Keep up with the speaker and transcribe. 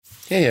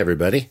Hey,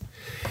 everybody.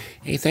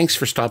 Hey, thanks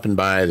for stopping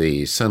by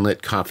the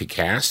Sunlit Coffee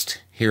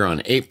Cast here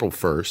on April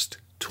 1st,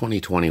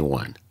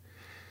 2021.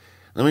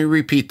 Let me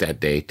repeat that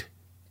date,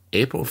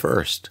 April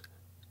 1st,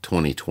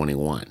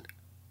 2021.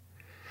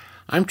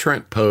 I'm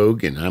Trent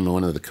Pogue, and I'm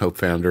one of the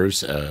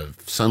co-founders of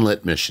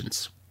Sunlit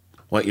Missions.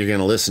 What you're going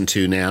to listen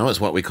to now is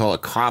what we call a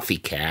coffee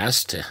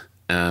cast.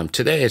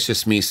 Today it's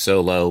just me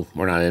solo.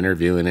 We're not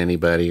interviewing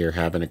anybody or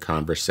having a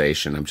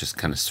conversation. I'm just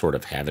kind of sort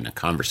of having a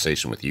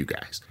conversation with you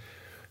guys.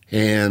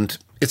 And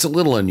it's a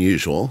little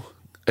unusual.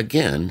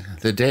 Again,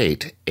 the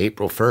date,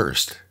 April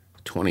 1st,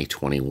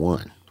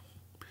 2021.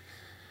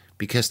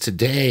 Because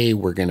today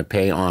we're going to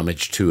pay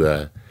homage to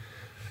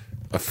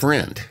a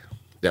friend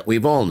that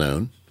we've all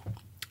known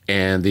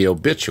and the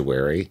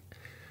obituary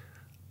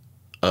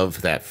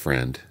of that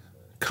friend,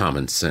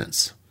 Common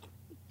Sense.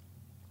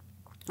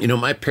 You know,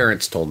 my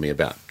parents told me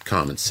about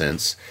Common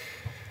Sense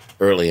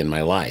early in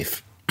my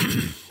life.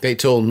 They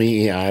told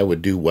me I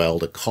would do well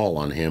to call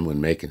on him when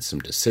making some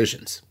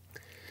decisions.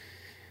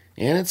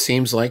 And it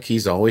seems like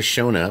he's always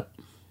shown up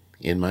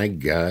in my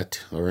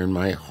gut or in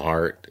my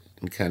heart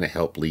and kind of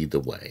helped lead the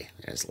way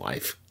as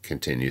life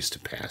continues to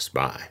pass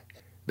by.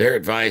 Their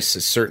advice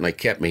has certainly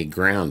kept me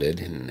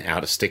grounded and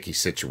out of sticky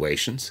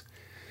situations.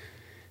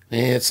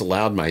 It's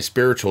allowed my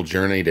spiritual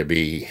journey to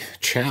be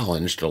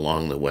challenged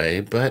along the way,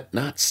 but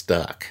not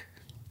stuck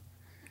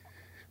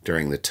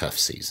during the tough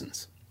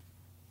seasons.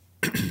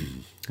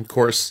 Of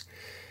course,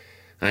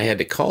 I had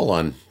to call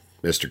on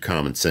Mr.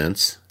 Common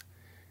Sense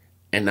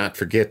and not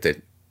forget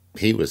that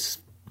he was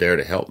there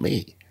to help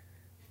me.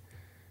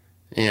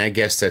 And I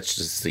guess that's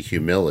just the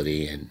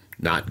humility and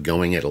not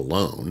going it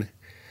alone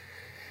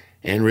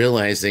and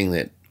realizing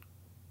that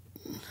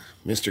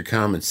Mr.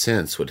 Common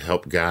Sense would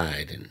help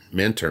guide and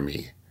mentor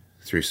me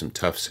through some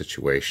tough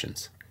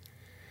situations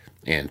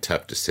and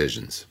tough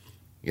decisions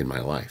in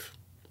my life.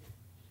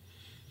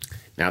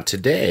 Now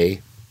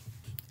today,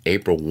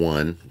 April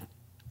 1,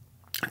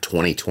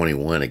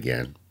 2021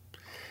 again,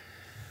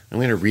 I'm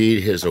going to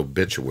read his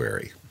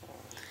obituary.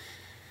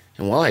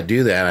 And while I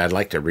do that, I'd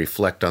like to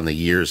reflect on the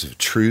years of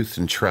truth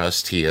and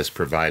trust he has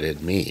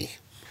provided me.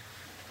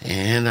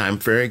 And I'm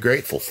very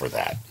grateful for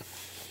that.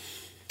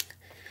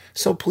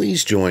 So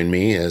please join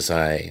me as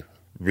I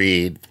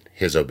read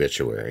his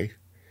obituary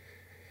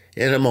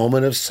in a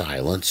moment of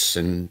silence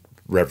and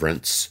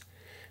reverence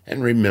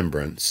and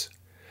remembrance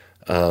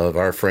of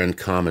our friend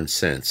Common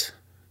Sense,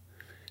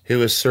 who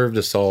has served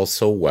us all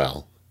so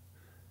well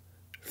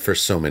for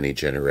so many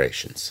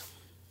generations.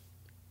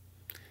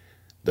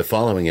 The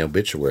following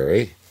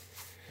obituary's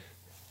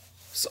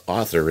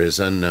author is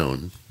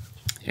unknown,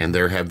 and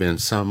there have been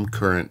some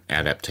current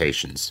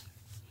adaptations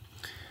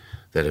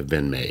that have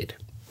been made.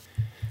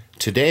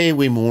 Today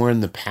we mourn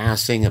the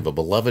passing of a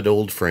beloved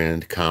old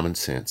friend, Common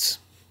Sense,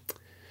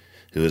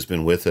 who has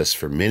been with us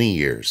for many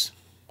years.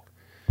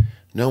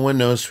 No one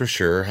knows for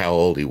sure how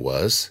old he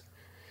was,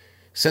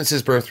 since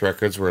his birth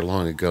records were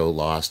long ago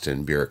lost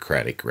in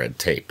bureaucratic red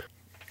tape.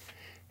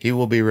 He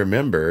will be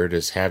remembered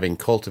as having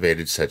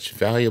cultivated such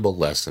valuable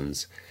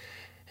lessons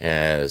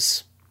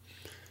as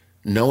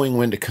knowing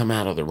when to come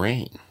out of the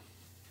rain,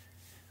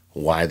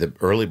 why the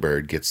early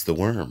bird gets the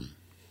worm,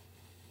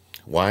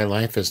 why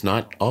life is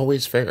not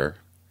always fair,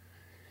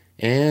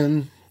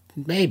 and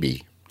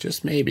maybe,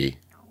 just maybe,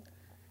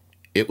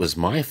 it was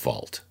my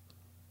fault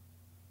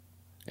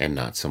and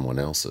not someone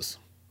else's.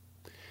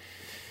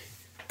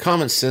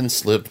 Common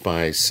Sense lived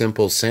by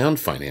simple,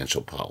 sound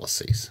financial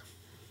policies.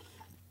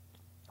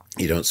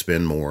 You don't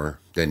spend more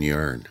than you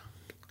earn.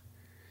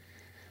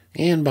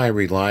 And by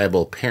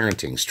reliable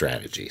parenting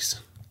strategies.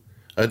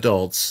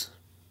 Adults,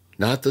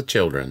 not the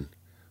children,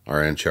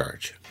 are in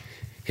charge.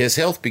 His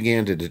health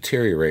began to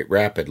deteriorate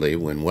rapidly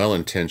when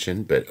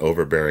well-intentioned but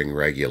overbearing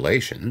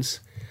regulations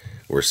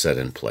were set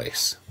in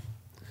place,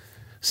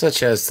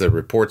 such as the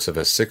reports of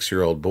a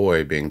 6-year-old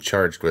boy being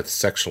charged with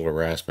sexual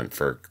harassment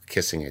for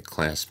kissing a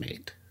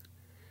classmate,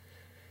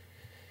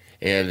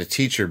 and a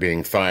teacher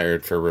being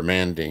fired for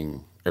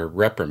reprimanding,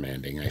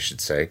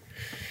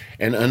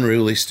 an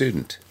unruly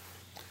student,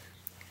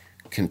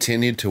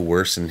 continued to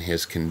worsen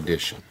his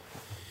condition.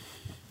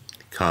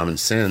 Common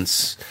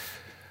Sense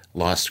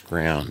lost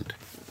ground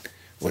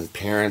when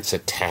parents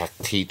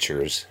attacked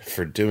teachers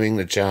for doing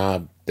the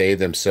job they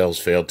themselves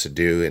failed to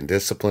do in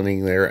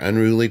disciplining their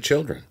unruly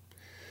children.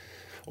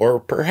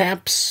 Or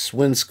perhaps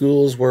when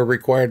schools were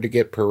required to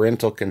get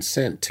parental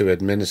consent to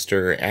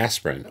administer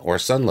aspirin or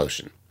sun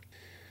lotion,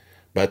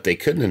 but they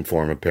couldn't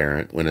inform a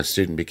parent when a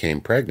student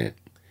became pregnant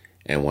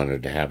and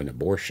wanted to have an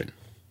abortion.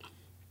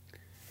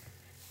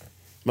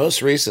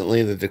 Most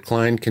recently, the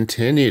decline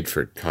continued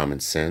for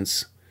Common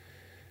Sense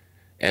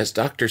as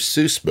Dr.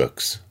 Seuss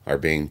books are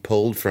being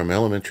pulled from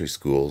elementary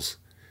schools,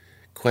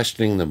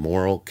 questioning the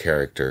moral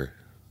character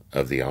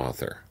of the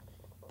author.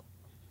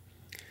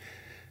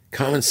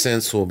 Common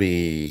Sense will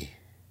be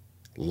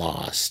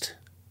lost,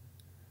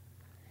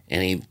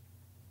 and he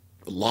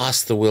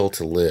lost the will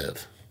to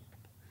live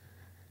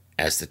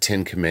as the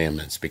Ten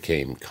Commandments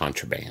became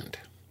contraband,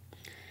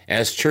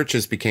 as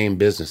churches became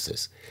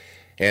businesses,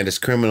 and as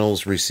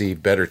criminals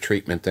receive better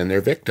treatment than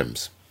their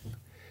victims.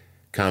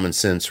 Common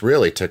sense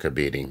really took a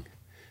beating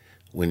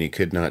when you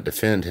could not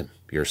defend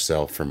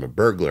yourself from a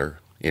burglar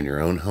in your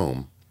own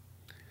home,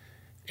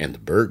 and the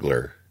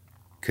burglar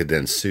could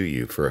then sue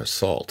you for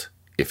assault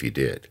if you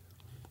did.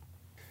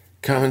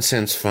 Common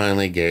sense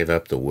finally gave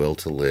up the will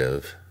to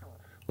live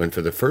when,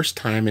 for the first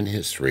time in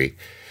history,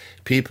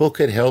 people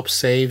could help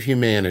save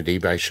humanity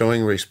by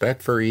showing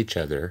respect for each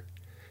other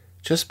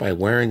just by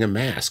wearing a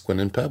mask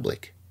when in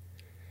public.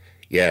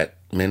 Yet,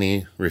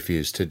 many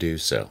refused to do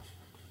so.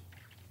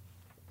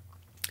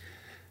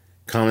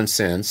 Common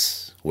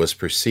sense was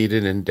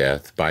preceded in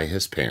death by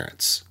his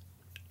parents,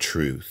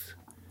 truth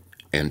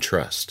and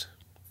trust.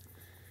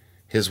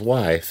 His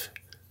wife,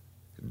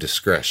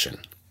 discretion.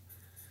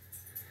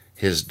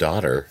 His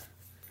daughter,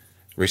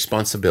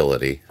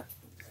 responsibility.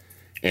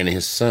 And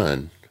his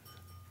son,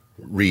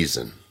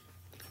 reason.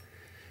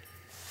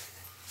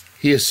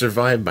 He is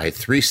survived by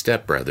 3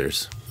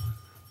 stepbrothers.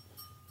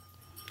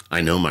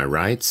 I know my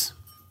rights,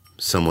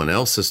 someone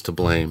else is to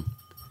blame,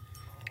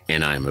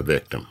 and I'm a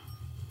victim.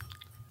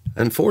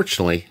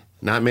 Unfortunately,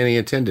 not many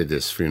attended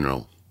this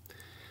funeral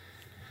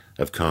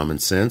of Common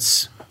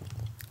Sense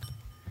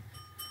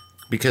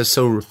because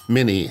so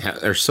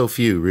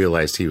few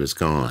realized he was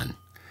gone.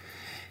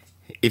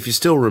 If you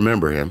still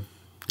remember him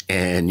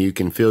and you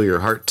can feel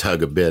your heart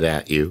tug a bit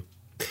at you,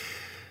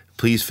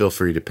 please feel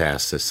free to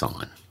pass this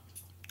on.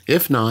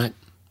 If not,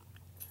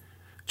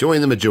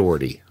 join the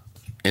majority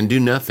and do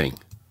nothing.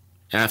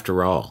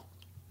 After all,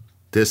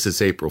 this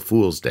is April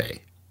Fool's Day,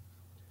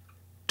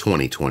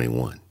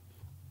 2021.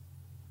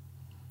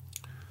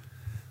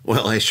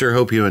 Well, I sure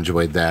hope you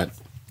enjoyed that.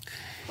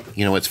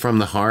 You know, it's from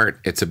the heart.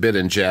 It's a bit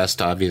in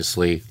jest,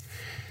 obviously.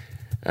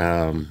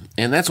 And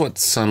that's what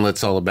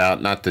Sunlit's all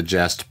about, not the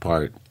jest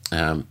part,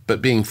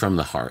 but being from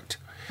the heart.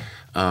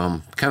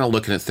 Kind of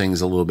looking at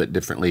things a little bit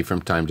differently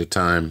from time to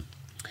time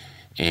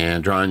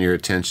and drawing your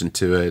attention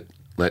to it,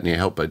 letting you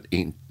help it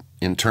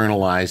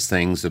internalize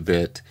things a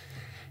bit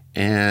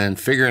and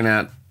figuring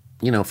out,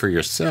 for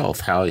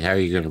yourself how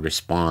you're going to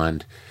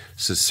respond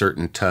to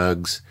certain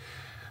tugs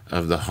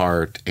of the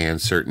heart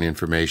and certain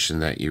information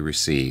that you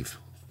receive,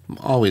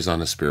 always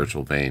on a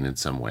spiritual vein in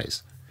some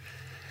ways.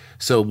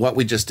 So what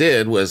we just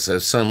did was a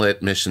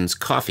Sunlit Missions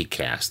Coffee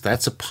Cast.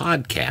 That's a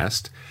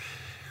podcast,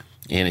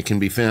 and it can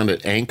be found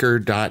at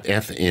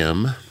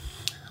anchor.fm,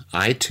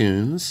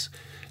 iTunes,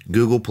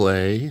 Google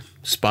Play,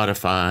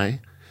 Spotify.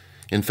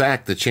 In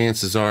fact, the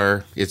chances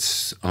are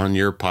it's on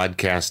your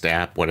podcast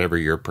app, whatever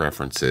your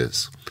preference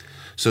is.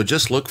 So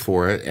just look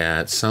for it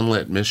at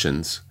Sunlit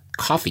Missions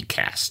Coffee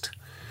Cast.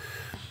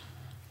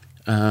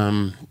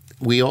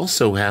 We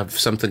also have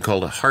something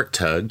called a Heart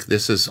Tug.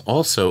 This is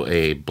also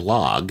a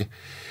blog,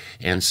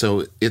 and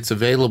so it's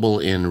available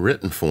in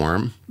written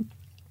form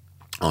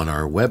on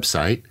our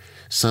website,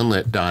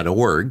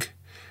 sunlit.org.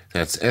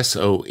 That's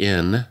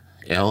SONLIT.org.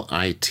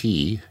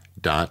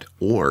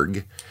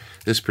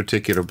 This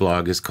particular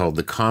blog is called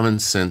The Common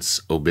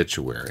Sense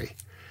Obituary.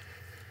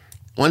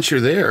 Once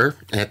you're there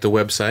at the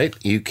website,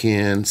 you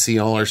can see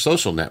all our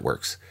social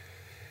networks.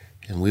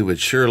 And we would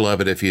sure love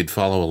it if you'd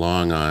follow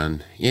along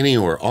on any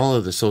or all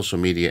of the social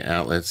media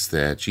outlets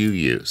that you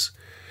use.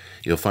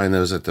 You'll find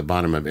those at the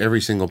bottom of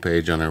every single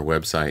page on our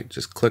website.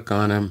 Just click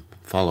on them,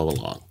 follow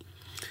along.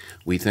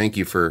 We thank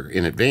you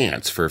in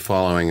advance for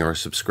following or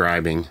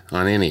subscribing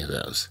on any of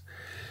those.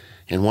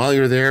 And while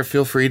you're there,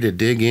 feel free to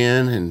dig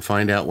in and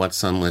find out what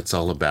Sunlit's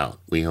all about.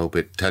 We hope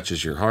it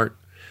touches your heart.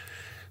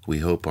 We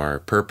hope our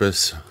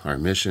purpose, our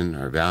mission,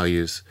 our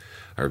values,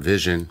 our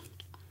vision,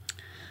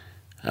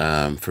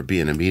 for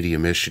being a media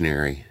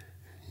missionary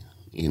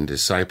in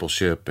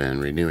discipleship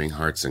and renewing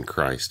hearts in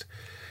Christ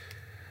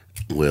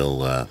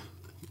will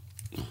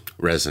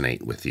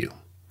resonate with you.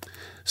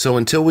 So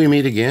until we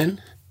meet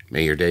again,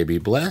 may your day be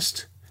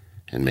blessed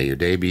and may your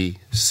day be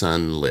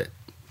sunlit.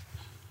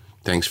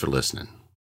 Thanks for listening.